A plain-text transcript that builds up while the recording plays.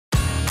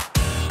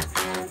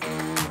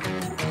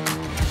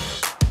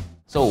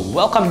So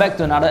welcome back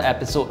to another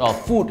episode of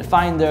Food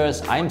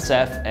Finders. I'm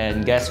Seth,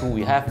 and guess who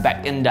we have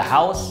back in the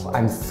house?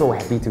 I'm so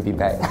happy to be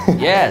back.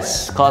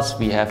 Yes, because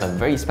we have a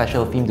very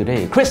special theme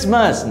today.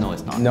 Christmas! No,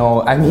 it's not.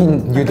 No, I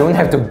mean, you don't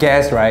have to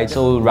guess, right?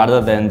 So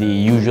rather than the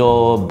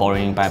usual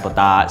boring pineapple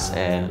tarts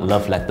and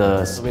love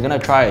letters, we're gonna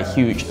try a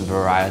huge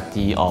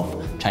variety of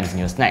Chinese New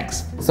Year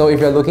snacks. So if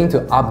you're looking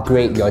to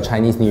upgrade your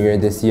Chinese New Year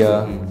this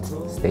year,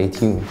 stay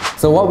tuned.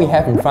 So what we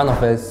have in front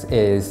of us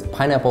is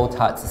Pineapple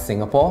Tarts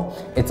Singapore.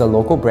 It's a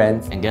local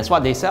brand. And guess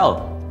what they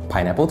sell?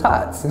 Pineapple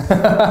tarts.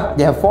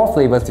 They have 4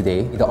 flavors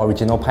today. The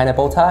original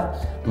pineapple tart,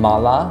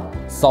 mala,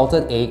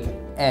 salted egg,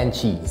 and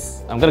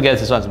cheese. I'm gonna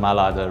guess this one's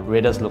mala, the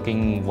reddest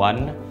looking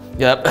one.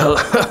 Yep.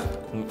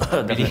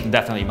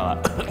 Definitely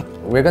mala.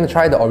 We're gonna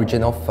try the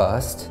original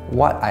first.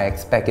 What I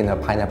expect in a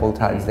pineapple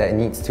tart is that it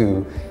needs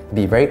to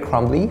be very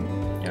crumbly.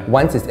 Yeah.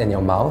 Once it's in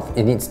your mouth,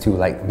 it needs to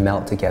like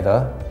melt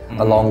together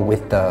along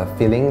with the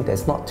filling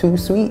that's not too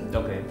sweet.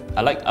 Okay.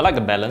 I like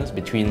the balance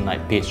between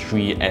like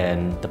pastry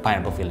and the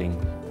pineapple filling.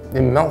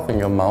 It melts in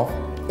your mouth.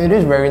 It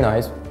is very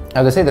nice.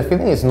 As I say, the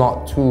filling is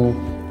not too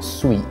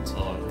sweet.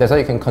 That's why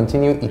you can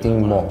continue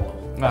eating more.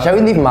 Shall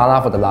we leave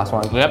mala for the last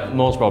one? Yep,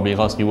 most probably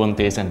because you won't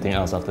taste anything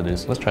else after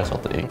this. Let's try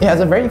salted egg. It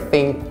has a very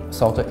faint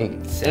salted egg.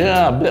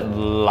 Yeah, a bit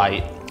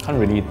light. Can't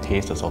really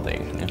taste the salted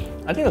egg. Yeah.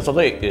 I think the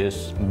salted egg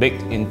is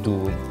baked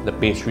into the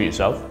pastry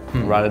itself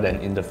rather than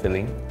in the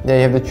filling. Yeah,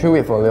 you have to chew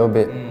it for a little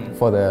bit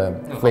for the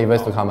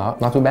flavors to come out.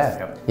 Not too bad.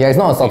 Yep. Yeah, it's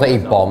not a salted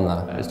egg bomb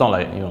lah. It's not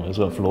like, you know, it's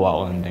gonna flow out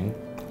or anything.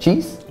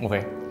 Cheese?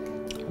 Okay.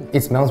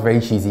 It smells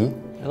very cheesy.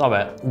 It's not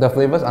bad. The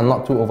flavors are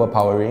not too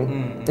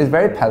overpowering. It's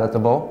very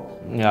palatable.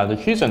 Yeah, the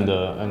cheese and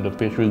the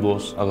pastry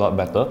goes a lot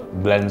better.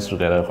 Blends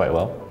together quite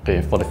well.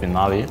 Okay, for the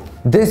finale.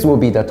 This will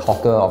be the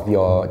talker of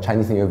your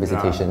Chinese New Year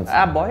visitations.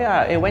 Boy,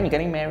 hey, when you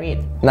getting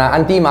married? Nah,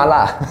 auntie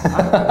mala.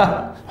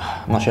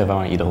 I'm not sure if I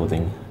want to eat the whole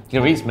thing. You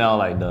can really smell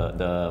like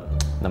the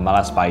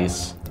mala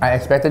spice. I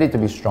expected it to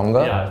be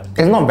stronger. Yeah.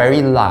 It's not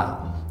very la,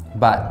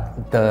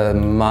 but the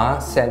ma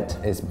scent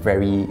is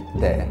very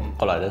there.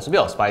 Oh, like there's a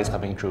bit of spice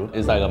coming through.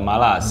 It's like a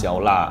mala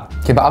xiao la.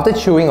 Okay, but after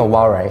chewing a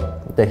while, right,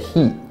 the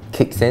heat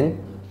kicks in.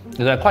 It's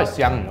like quite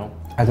xiang, you know.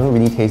 I don't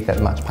really taste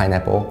that much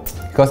pineapple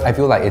because I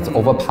feel like it's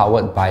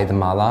overpowered by the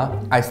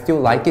mala. I still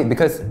like it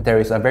because there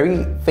is a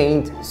very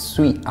faint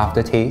sweet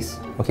aftertaste.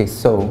 Okay,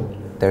 so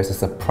there's a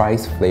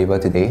surprise flavor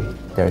today.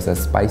 There's a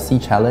spicy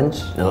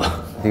challenge.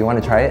 Ugh. Do you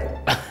want to try it?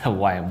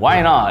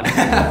 Why not?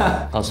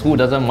 Because who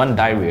doesn't want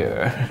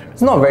diarrhea?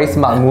 It's not a very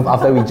smart move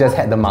after we just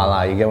had the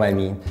mala, you get what I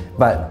mean?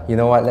 But you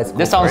know what, let's go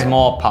This for sounds it.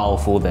 more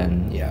powerful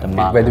than the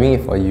mala. We're doing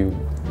it for you.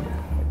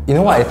 You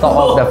know what I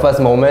thought of the first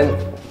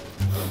moment?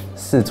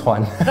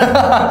 Sichuan.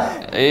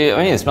 I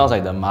mean, it smells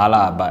like the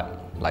mala,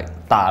 but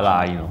like da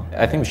la, you know.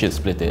 I think we should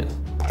split it.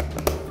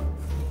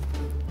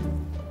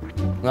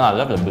 No, I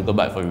left a bigger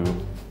bite for you.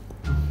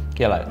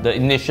 Okay, like the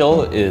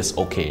initial is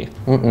okay.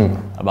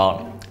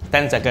 About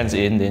 10 seconds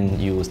in, then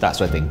you start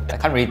sweating. I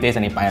can't really taste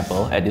any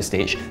pineapple at this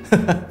stage.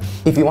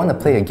 If you want to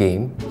play a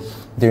game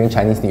during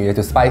Chinese New Year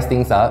to spice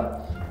things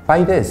up,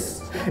 try this.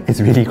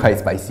 It's really quite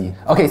spicy.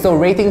 Okay, so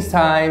ratings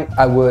time.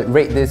 I would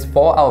rate this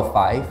 4 out of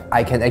 5.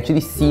 I can actually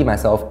see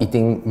myself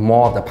eating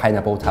more of the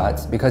pineapple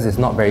tarts because it's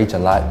not very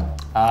gelat.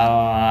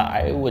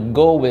 I would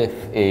go with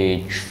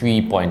a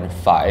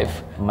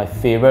 3.5. My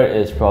favorite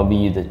is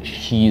probably the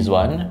cheese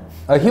one.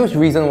 A huge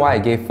reason why I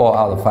gave 4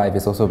 out of 5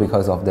 is also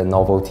because of the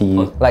novelty.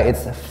 Like,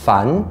 it's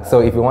fun. So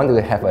if you want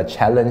to have a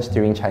challenge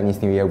during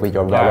Chinese New Year with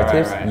your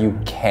relatives, you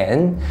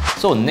can.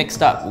 So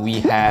next up, we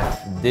have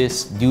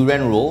this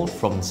durian roll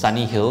from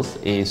Sunny Hills,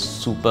 a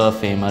super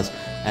famous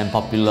and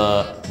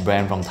popular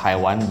brand from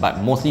Taiwan,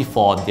 but mostly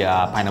for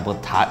their pineapple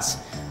tarts.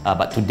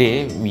 But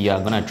today, we are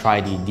gonna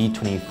try the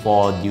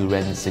D24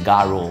 durian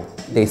cigar roll.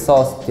 They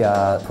source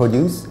their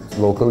produce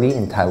locally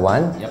in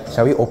Taiwan.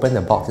 Shall we open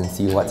the box and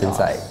see what's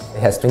inside? It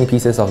has 20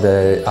 pieces of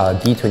the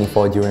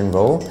D24 durian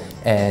roll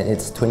and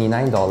it's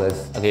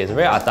 $29. Okay, it's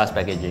very atas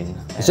packaging.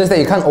 It's just that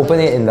you can't open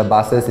it in the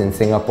buses in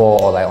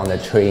Singapore or like on the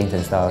trains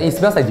and stuff. It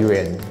smells like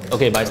durian.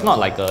 Okay, but it's not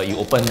like you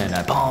open and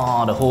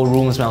the whole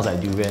room smells like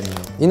durian.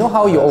 You know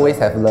how you always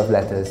have love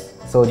letters?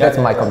 So that's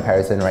my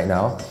comparison right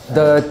now.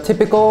 The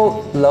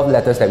typical love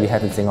letters that we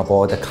have in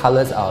Singapore, the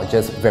colors are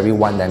just very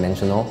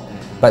one-dimensional.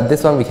 But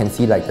this one we can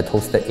see like the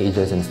toasted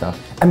edges and stuff.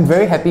 I'm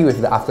very happy with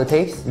the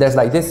aftertaste. There's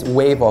like this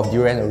wave of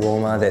durian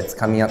aroma that's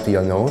coming up to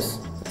your nose.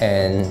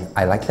 And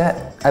I like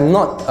that. I'm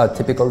not a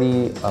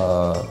typically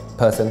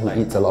person who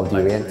eats a lot of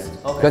durians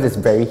because it's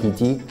very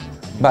heaty.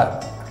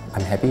 But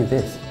I'm happy with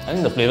this. I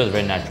think the flavor is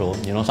very natural.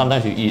 You know,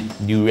 sometimes you eat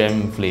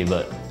durian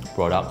flavored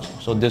products.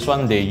 So this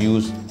one they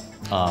use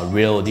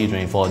real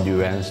D24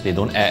 durians. They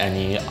don't add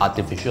any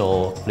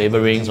artificial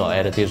flavorings or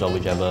additives or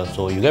whichever.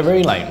 So you get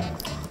very like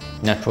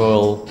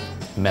natural,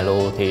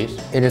 mellow taste.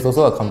 It is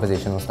also a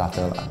conversational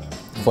starter lah,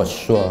 for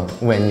sure,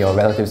 when your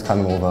relatives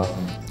come over.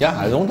 Yeah,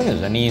 I don't think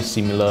there's any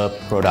similar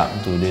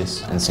product to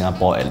this in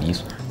Singapore at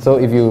least. So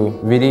if you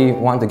really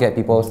want to get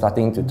people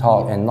starting to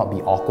talk and not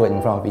be awkward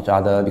in front of each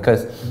other,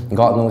 because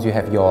God knows you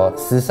have your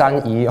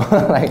 13姨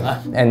like,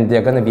 and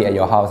they're going to be at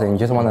your house and you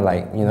just want to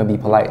like, you know, be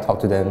polite,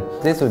 talk to them,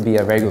 this would be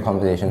a very good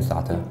conversation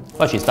starter.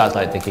 But she starts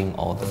like taking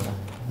all the,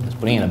 just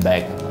putting it in a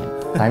bag.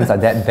 Times are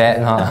that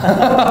bad,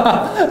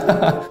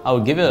 huh? I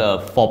would give it a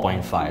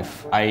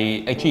 4.5.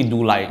 I actually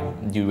do like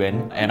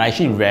durian, and I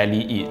actually rarely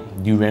eat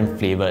durian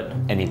flavored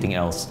anything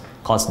else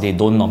because they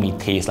don't normally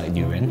taste like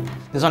durian.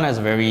 This one has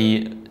a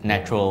very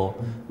natural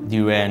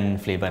durian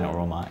flavor and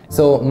aroma.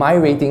 So my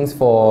ratings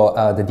for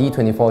the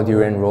D24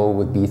 durian roll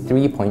would be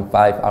 3.5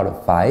 out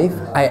of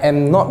 5. I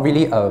am not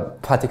really a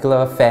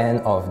particular fan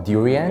of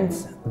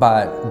durians,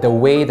 but the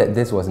way that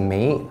this was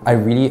made, I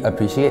really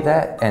appreciate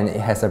that, and it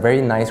has a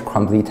very nice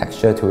crumbly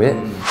texture to it.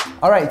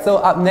 Alright, so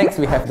up next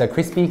we have the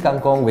crispy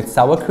kangkong with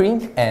sour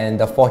cream and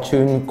the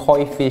Fortune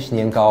koi fish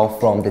niangao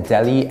from the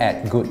deli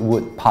at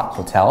Goodwood Park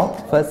Hotel.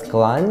 First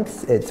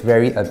glance, it's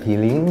very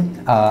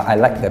appealing. I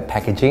like the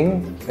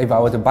packaging. If I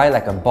were to buy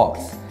like a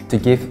box to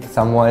give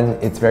someone,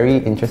 it's very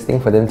interesting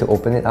for them to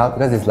open it up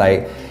because it's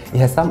like, it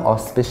has some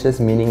auspicious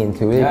meaning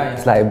into it.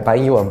 It's like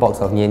buying you a box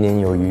of nian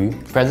nian you yu.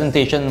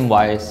 Presentation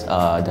wise,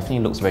 definitely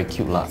looks very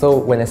cute lah. So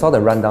when I saw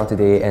the rundown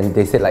today and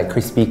they said like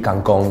crispy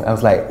kangkong, I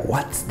was like,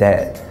 what's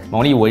that? I'm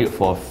only worried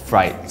for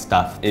fried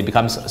stuff. It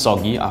becomes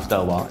soggy after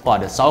a while. But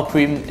the sour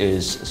cream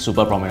is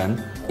super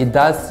prominent. It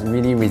does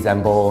really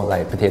resemble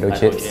like potato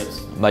chips.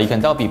 But you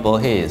can tell people,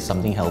 hey, it's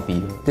something healthy.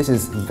 This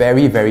is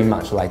very, very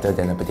much lighter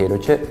than a potato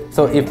chip.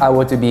 So if I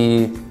were to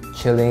be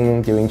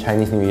chilling during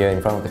Chinese New Year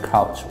in front of the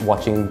couch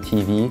watching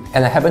TV,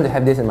 and I happen to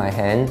have this in my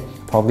hand,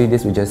 probably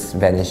this would just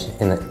vanish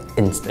in an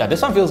instant. Yeah,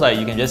 this one feels like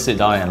you can just sit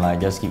down and like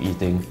just keep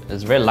eating.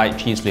 It's very light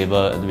cheese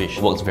flavor, which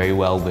works very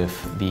well with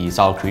the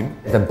sour cream.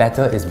 The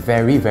batter is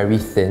very, very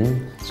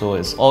thin. So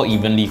it's all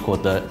evenly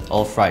coated,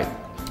 all fried.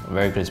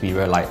 Very crispy,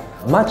 very light.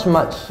 Much,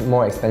 much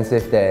more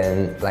expensive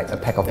than like a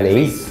pack of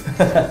Lay's.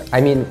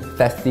 I mean,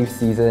 festive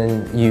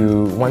season,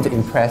 you want to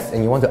impress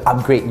and you want to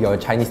upgrade your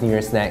Chinese New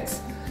Year snacks.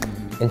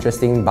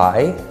 Interesting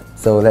buy.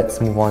 So let's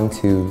move on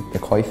to the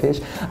koi fish.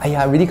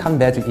 I really can't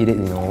bear to eat it,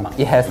 you know.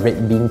 It has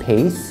red bean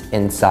paste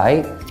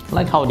inside. I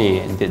like how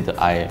they did the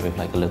eye with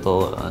like a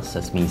little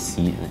sesame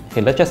seed. Okay,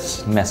 let's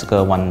just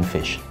massacre one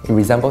fish. It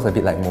resembles a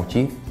bit like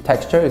mochi.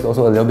 Texture is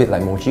also a little bit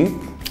like mochi.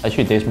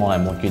 Actually, it tastes more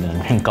like mochi than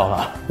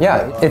rinkao.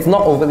 Yeah, it's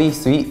not overly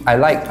sweet. I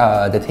like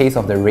the taste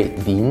of the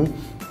red bean.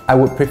 I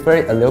would prefer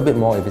it a little bit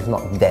more if it's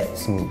not that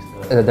smooth.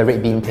 The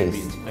red bean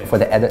paste for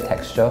the added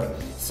texture.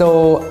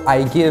 So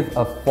I give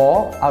a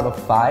 4 out of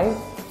 5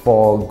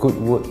 for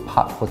Goodwood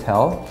Park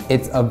Hotel.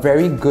 It's a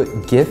very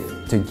good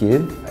gift to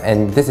give,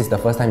 and this is the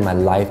first time in my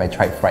life I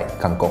tried fried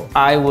kangkong.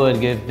 I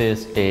would give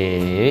this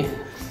a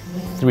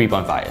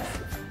 3.5.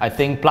 I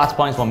think plus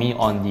points for me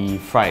on the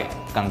fried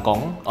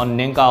kangkong. On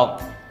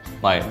niangao,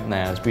 like,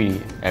 nah, it's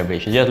pretty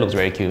average. It just looks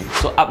very cute.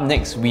 So up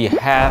next we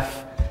have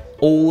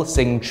Old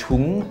Seng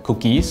Chung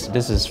cookies.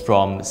 This is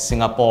from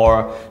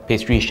Singapore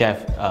pastry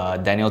chef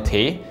Daniel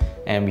Teh.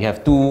 And we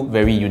have two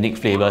very unique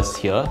flavors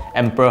here.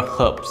 Emperor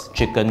Herbs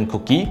chicken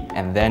cookie,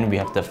 and then we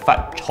have the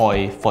Fat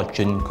Choi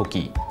fortune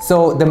cookie.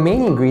 So the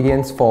main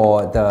ingredients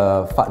for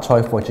the Fat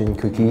Choi fortune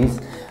cookies,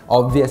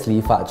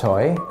 obviously Fat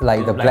Choi,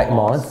 like the black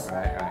moss,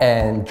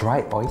 and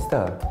dried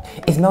oyster.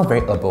 It smells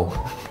very herbal.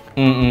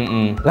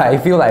 Like I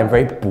feel like I'm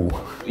very poo.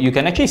 You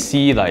can actually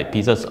see like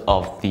pieces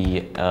of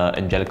the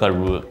angelica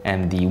root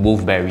and the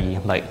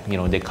wolfberry, like, you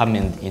know, they come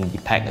in the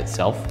pack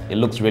itself. It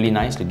looks really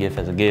nice to give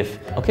as a gift.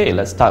 Okay,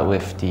 let's start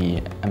with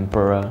the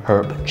Emperor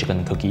Herb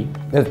chicken cookie.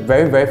 It's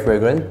very, very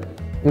fragrant.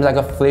 It's like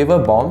a flavor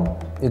bomb.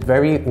 It's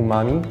very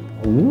umami.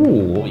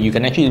 Ooh, you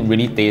can actually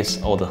really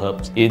taste all the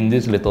herbs in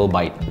this little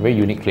bite. Very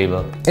unique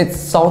flavor. It's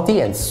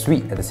salty and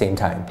sweet at the same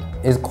time.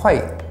 It's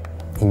quite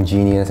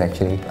ingenious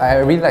actually. I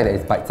really like that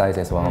it's bite-sized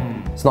as well.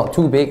 It's not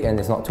too big and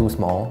it's not too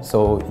small,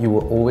 so you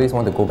will always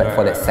want to go back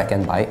for that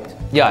second bite.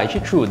 Yeah,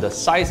 actually true. The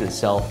size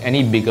itself,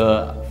 any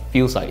bigger,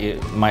 feels like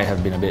it might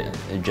have been a bit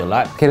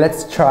gelatinous. Okay,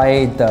 let's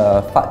try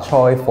the Fat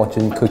Choi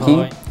fortune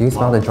cookie. Do you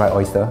smell the dry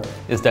oyster?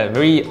 It's that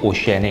very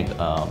oceanic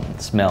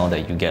smell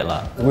that you get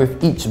lah.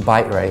 With each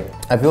bite, right,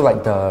 I feel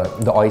like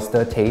the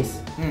oyster taste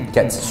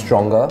gets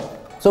stronger.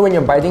 So when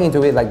you're biting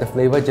into it, like the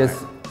flavor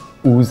just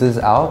oozes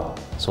out.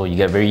 So you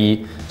get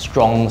very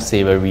strong,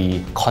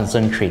 savory,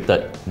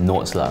 concentrated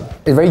notes lah.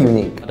 It's very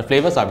unique. The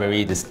flavors are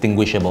very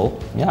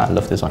distinguishable. Yeah, I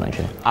love this one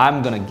actually.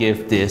 I'm gonna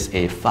give this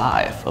a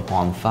 5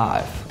 upon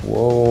 5.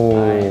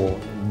 Whoa.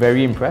 I'm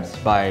very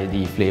impressed by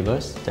the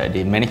flavors that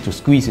they managed to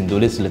squeeze into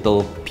this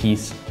little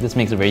piece. This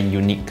makes a very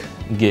unique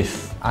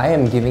gift. I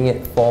am giving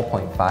it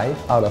 4.5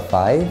 out of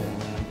 5.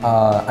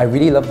 I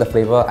really love the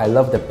flavor, I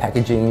love the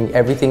packaging,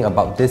 everything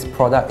about this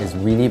product is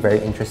really very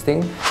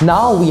interesting.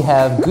 Now we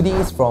have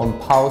goodies from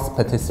Paul's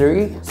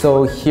Patisserie.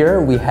 So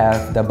here we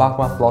have the Bak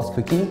Ma Floss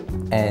cookie,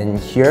 and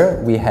here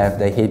we have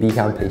the Hei Bi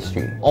Kang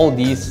pastry. All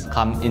these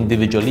come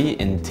individually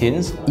in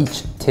tins.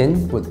 Each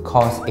tin would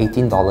cost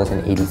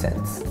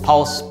 $18.80.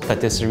 Paul's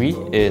Patisserie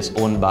is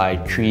owned by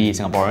 3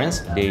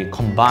 Singaporeans. They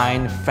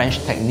combine French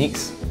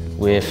techniques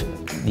with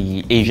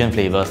the Asian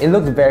flavors. It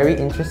looks very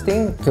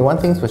interesting. Okay, one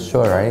thing's for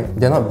sure, right?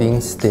 They're not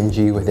being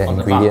stingy with their On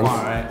the ingredients.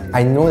 bak kwa, right?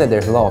 I know that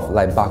there's a lot of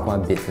like bak kwa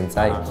bits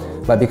inside,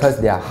 but because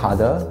they are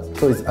harder,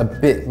 so it's a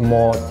bit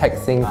more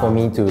taxing for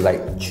me to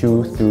like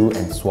chew through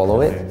and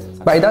swallow it.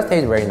 But it does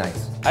taste very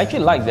nice. I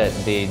actually like that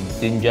they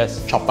didn't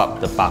just chop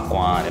up the bak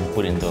kwa and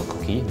put it into a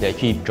cookie. They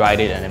actually dried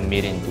it and then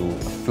made it into a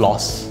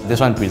floss. This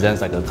one presents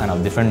like a kind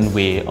of different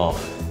way of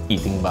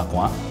eating bak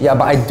kwa. Yeah,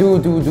 but I do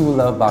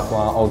love bak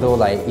kwa, although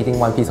like eating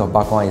one piece of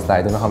bak kwa is like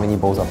I don't know how many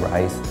bowls of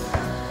rice.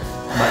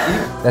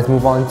 Let's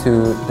move on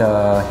to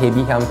the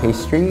heavy ham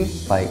pastry,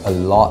 like a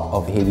lot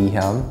of heavy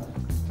ham.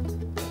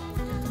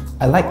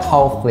 I like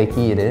how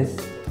flaky it is.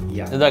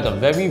 Yeah. It's like a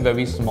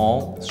very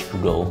small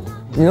strudel.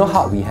 You know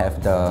how we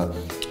have the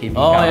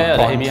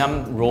the heavy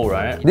ham roll,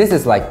 right? This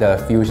is like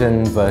the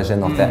fusion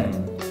version of that.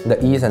 The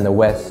East and the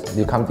West,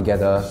 they come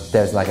together.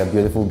 There's like a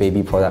beautiful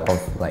baby product of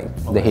like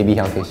the heavy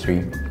ham pastry.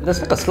 There's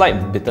like a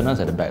slight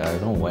bitterness at the back, I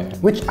don't know why.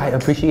 Which I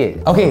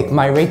appreciate. Okay,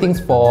 my ratings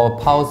for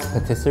Pao's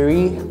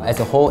patisserie, as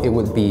a whole, it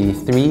would be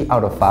 3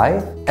 out of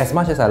 5. As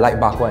much as I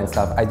like bak kwa and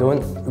stuff, I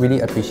don't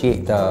really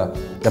appreciate the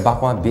bak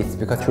kwa bits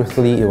because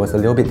truthfully, it was a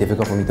little bit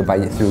difficult for me to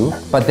bite it through.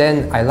 But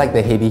then I like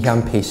the heavy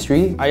ham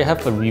pastry. I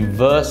have a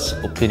reverse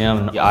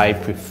opinion. I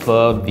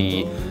prefer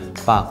the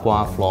bak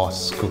kwa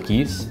floss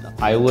cookies.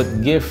 I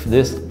would give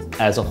this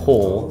as a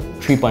whole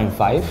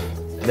 3.5.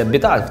 The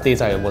bitter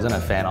aftertaste I wasn't a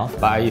fan of,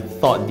 but I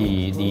thought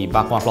the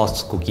bak kwa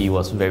floss cookie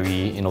was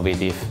very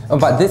innovative.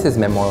 But this is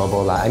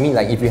memorable. I mean,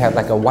 like if you have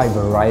like a wide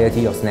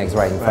variety of snacks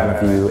right in front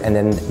of you and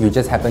then you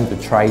just happen to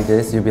try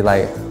this, you'll be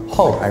like,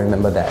 oh, I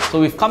remember that.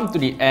 So we've come to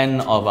the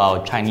end of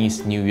our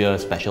Chinese New Year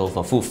special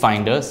for Food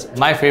Finders.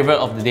 My favorite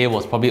of the day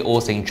was probably O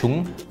Seng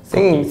Chung.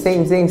 Same.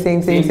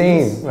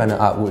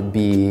 Runner-up would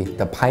be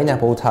the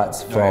pineapple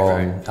tarts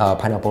from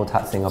Pineapple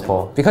Tart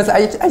Singapore. Because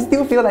I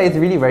still feel like it's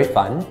really very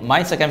fun.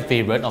 My second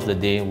favorite of the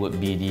day would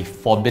be the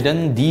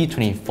Forbidden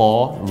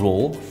D24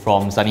 roll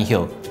from Sunny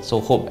Hill. So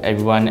hope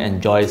everyone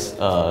enjoys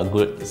a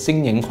good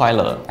新年快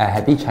乐. A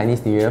happy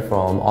Chinese New Year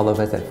from all of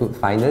us at Food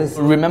Finders.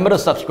 Remember to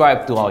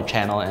subscribe to our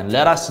channel and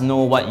let us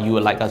know what you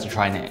would like us to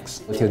try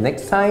next. Until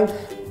next time,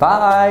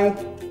 bye!